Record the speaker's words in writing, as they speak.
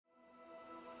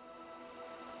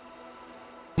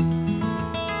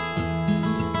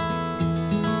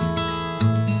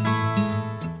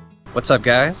What's up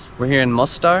guys? We're here in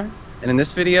Mostar, and in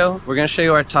this video, we're gonna show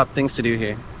you our top things to do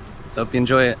here. So hope you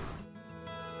enjoy it.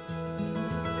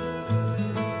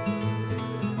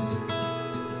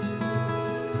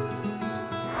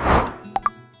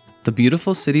 The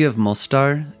beautiful city of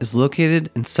Mostar is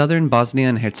located in southern Bosnia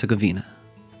and Herzegovina.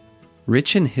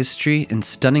 Rich in history and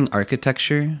stunning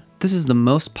architecture, this is the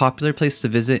most popular place to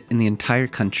visit in the entire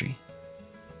country.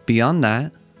 Beyond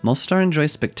that, Mostar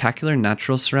enjoys spectacular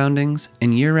natural surroundings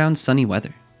and year-round sunny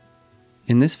weather.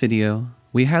 In this video,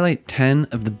 we highlight 10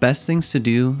 of the best things to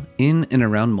do in and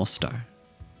around Mostar.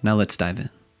 Now let's dive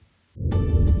in.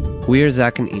 We are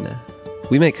Zach and Ina.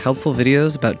 We make helpful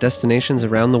videos about destinations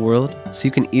around the world so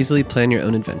you can easily plan your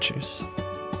own adventures.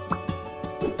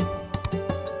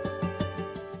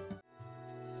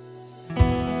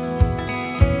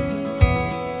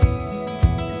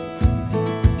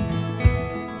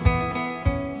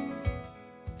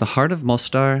 The heart of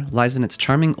Mostar lies in its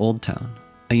charming Old Town,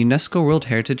 a UNESCO World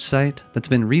Heritage Site that's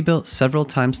been rebuilt several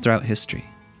times throughout history.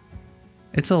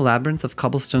 It's a labyrinth of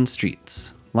cobblestone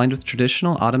streets, lined with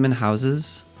traditional Ottoman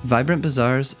houses, vibrant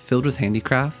bazaars filled with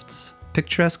handicrafts,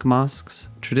 picturesque mosques,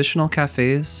 traditional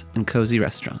cafes, and cozy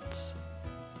restaurants.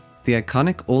 The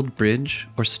iconic Old Bridge,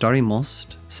 or Stari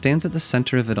Most, stands at the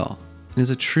center of it all, and is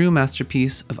a true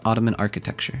masterpiece of Ottoman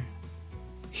architecture.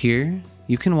 Here,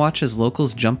 you can watch as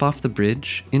locals jump off the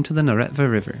bridge into the Neretva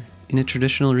River in a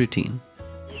traditional routine.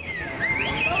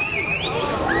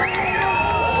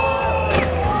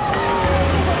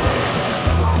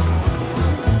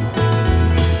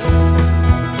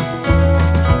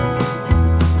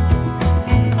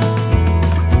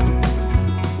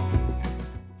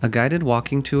 A guided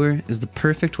walking tour is the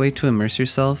perfect way to immerse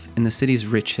yourself in the city's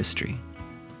rich history.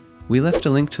 We left a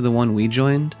link to the one we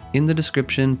joined in the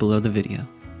description below the video.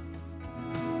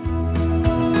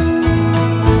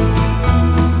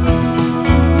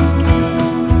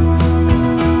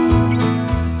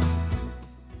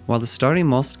 While the Stari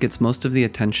Most gets most of the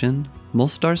attention,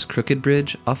 Mostar's Crooked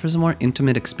Bridge offers a more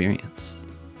intimate experience.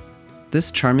 This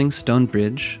charming stone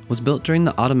bridge was built during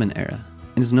the Ottoman era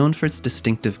and is known for its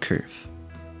distinctive curve.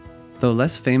 Though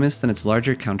less famous than its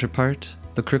larger counterpart,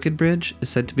 the Crooked Bridge is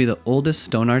said to be the oldest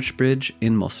stone arch bridge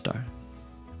in Mostar.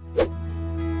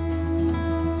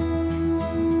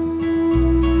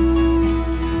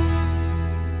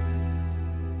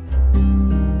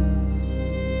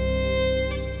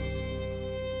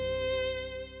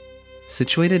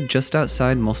 Situated just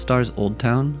outside Mostar's Old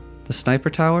Town, the Sniper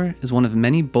Tower is one of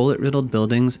many bullet-riddled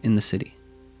buildings in the city.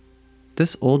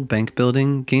 This old bank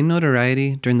building gained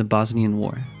notoriety during the Bosnian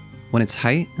War, when its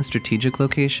height and strategic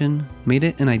location made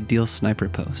it an ideal sniper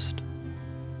post.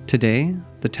 Today,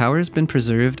 the tower has been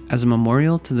preserved as a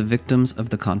memorial to the victims of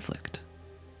the conflict.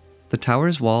 The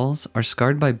tower's walls are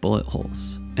scarred by bullet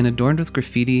holes and adorned with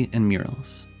graffiti and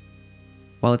murals.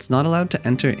 While it's not allowed to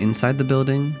enter inside the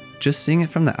building, just seeing it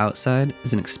from the outside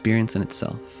is an experience in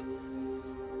itself.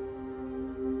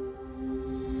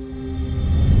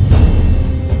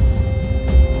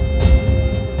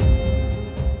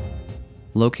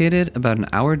 Located about an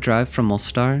hour drive from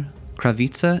Mostar,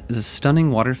 Kravica is a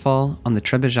stunning waterfall on the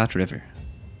Trebizhat River.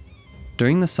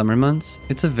 During the summer months,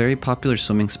 it's a very popular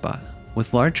swimming spot,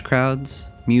 with large crowds,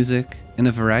 music, and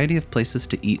a variety of places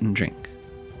to eat and drink.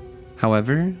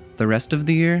 However, the rest of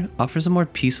the year offers a more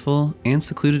peaceful and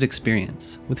secluded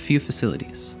experience with few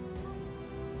facilities.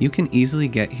 You can easily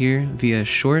get here via a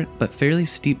short but fairly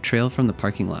steep trail from the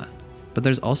parking lot, but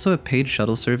there's also a paid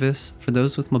shuttle service for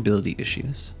those with mobility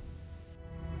issues.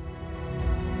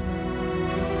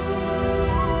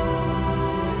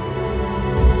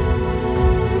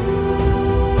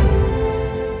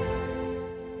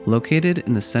 Located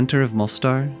in the center of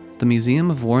Mostar, the Museum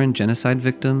of War and Genocide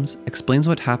Victims explains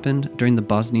what happened during the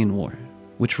Bosnian War,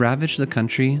 which ravaged the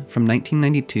country from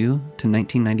 1992 to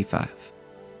 1995.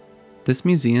 This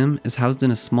museum is housed in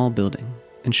a small building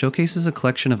and showcases a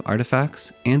collection of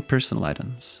artifacts and personal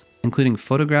items, including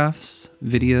photographs,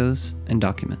 videos, and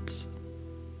documents.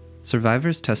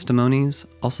 Survivors' testimonies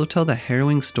also tell the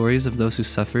harrowing stories of those who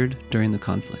suffered during the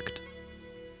conflict.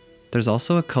 There's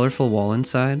also a colorful wall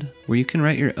inside where you can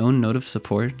write your own note of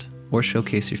support or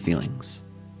showcase your feelings.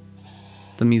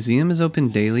 The museum is open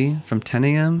daily from 10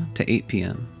 a.m. to 8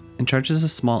 p.m. and charges a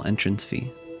small entrance fee.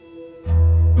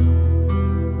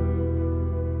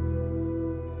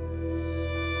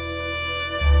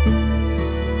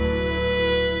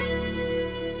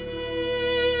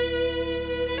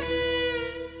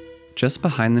 Just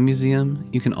behind the museum,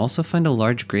 you can also find a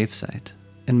large gravesite,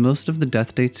 and most of the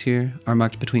death dates here are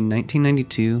marked between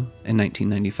 1992 and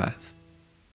 1995.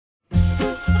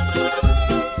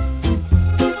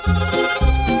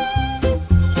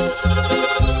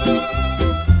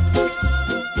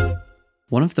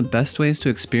 One of the best ways to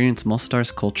experience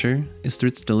Mostar's culture is through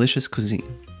its delicious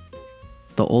cuisine.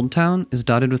 The Old Town is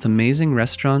dotted with amazing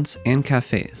restaurants and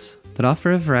cafes that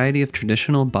offer a variety of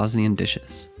traditional Bosnian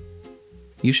dishes.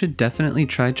 You should definitely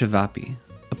try cevapi,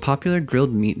 a popular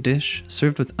grilled meat dish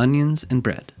served with onions and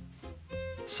bread.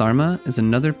 Sarma is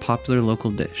another popular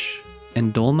local dish,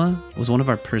 and dolma was one of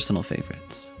our personal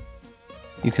favorites.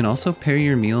 You can also pair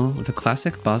your meal with a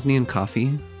classic Bosnian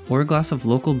coffee or a glass of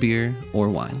local beer or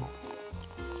wine.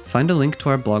 Find a link to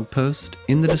our blog post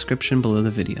in the description below the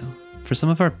video for some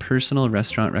of our personal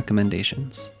restaurant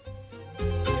recommendations.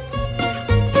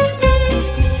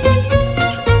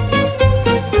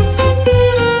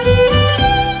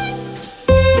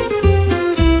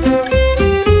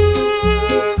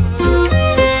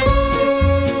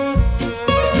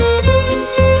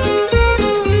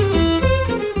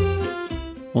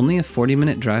 Only a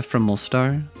 40-minute drive from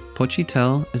Mostar,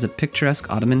 Počitel is a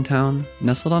picturesque Ottoman town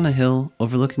nestled on a hill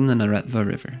overlooking the Neretva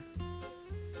River.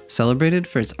 Celebrated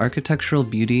for its architectural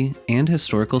beauty and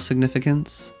historical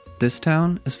significance, this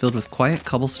town is filled with quiet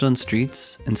cobblestone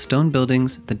streets and stone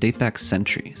buildings that date back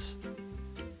centuries.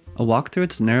 A walk through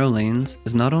its narrow lanes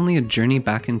is not only a journey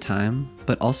back in time,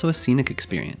 but also a scenic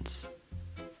experience.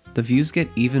 The views get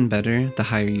even better the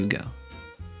higher you go.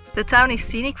 The town is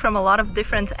scenic from a lot of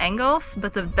different angles,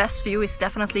 but the best view is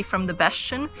definitely from the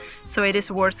bastion, so it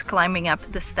is worth climbing up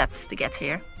the steps to get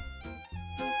here.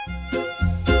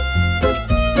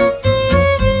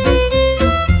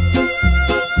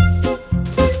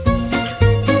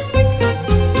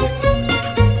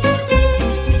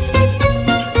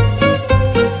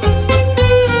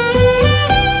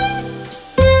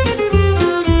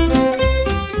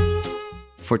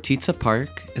 Fortica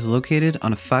Park is located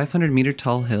on a 500-meter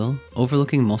tall hill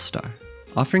overlooking Mostar,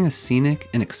 offering a scenic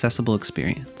and accessible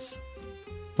experience.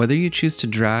 Whether you choose to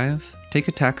drive, take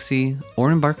a taxi,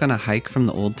 or embark on a hike from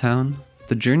the Old Town,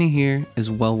 the journey here is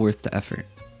well worth the effort.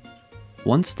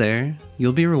 Once there,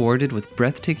 you'll be rewarded with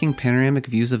breathtaking panoramic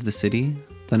views of the city,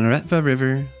 the Neretva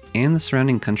River, and the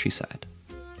surrounding countryside.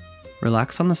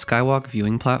 Relax on the skywalk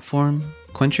viewing platform,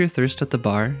 quench your thirst at the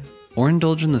bar, or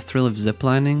indulge in the thrill of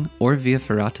ziplining or via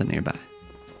ferrata nearby.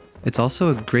 It's also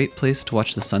a great place to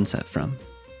watch the sunset from.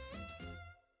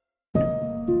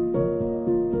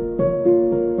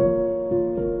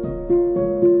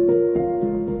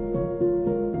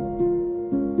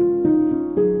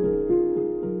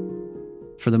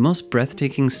 For the most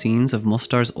breathtaking scenes of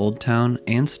Mostar's Old Town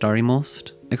and Stari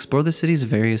Most, explore the city's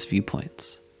various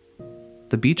viewpoints.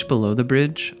 The beach below the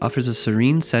bridge offers a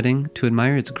serene setting to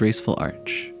admire its graceful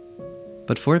arch.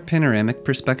 But for a panoramic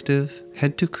perspective,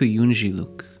 head to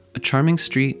Kuyunjiluk, a charming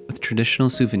street with traditional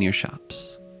souvenir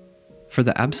shops. For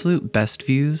the absolute best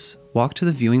views, walk to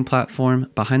the viewing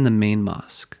platform behind the main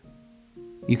mosque.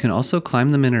 You can also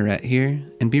climb the minaret here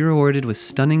and be rewarded with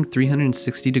stunning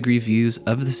 360-degree views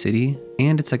of the city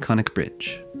and its iconic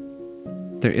bridge.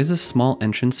 There is a small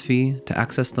entrance fee to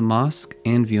access the mosque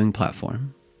and viewing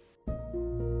platform.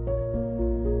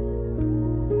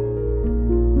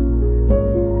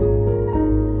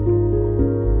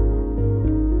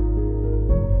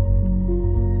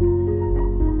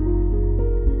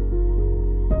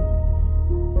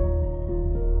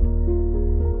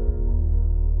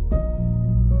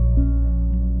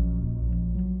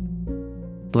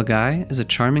 Blagaj is a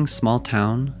charming small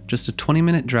town just a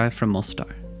 20-minute drive from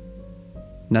Mostar.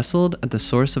 Nestled at the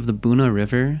source of the Buna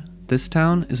River, this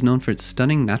town is known for its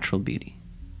stunning natural beauty.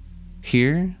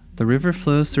 Here, the river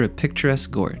flows through a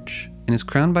picturesque gorge and is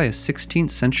crowned by a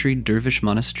 16th century dervish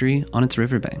monastery on its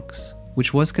riverbanks,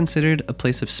 which was considered a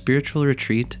place of spiritual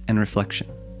retreat and reflection.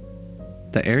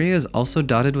 The area is also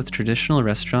dotted with traditional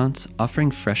restaurants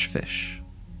offering fresh fish.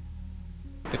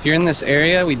 If you're in this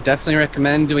area, we definitely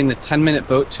recommend doing the 10-minute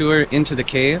boat tour into the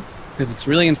cave because it's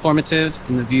really informative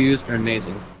and the views are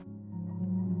amazing.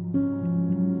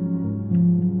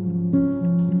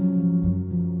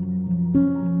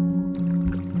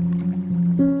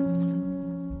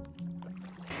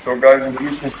 So guys, as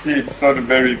you can see, it's not a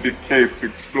very big cave to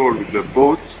explore with the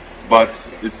boat, but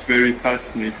it's very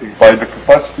fascinating. By the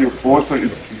capacity of water,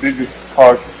 it's the biggest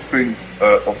karst spring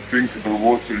of drinkable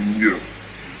water in Europe.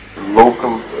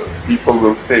 Local people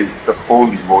will say it's a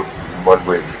holy water in one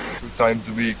way. 2 times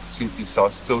a week, cities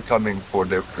are still coming for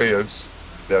their prayers.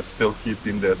 They are still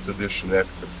keeping their tradition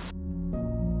active.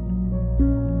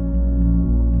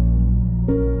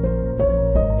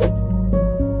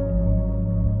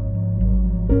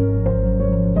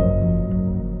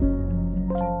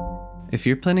 If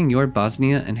you're planning your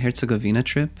Bosnia and Herzegovina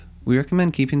trip, we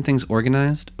recommend keeping things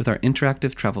organized with our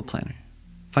interactive travel planner.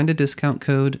 Find a discount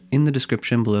code in the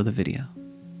description below the video.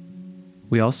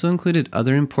 We also included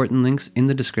other important links in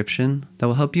the description that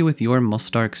will help you with your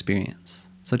Mostar experience,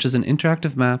 such as an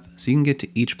interactive map so you can get to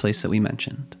each place that we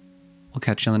mentioned. We'll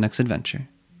catch you on the next adventure.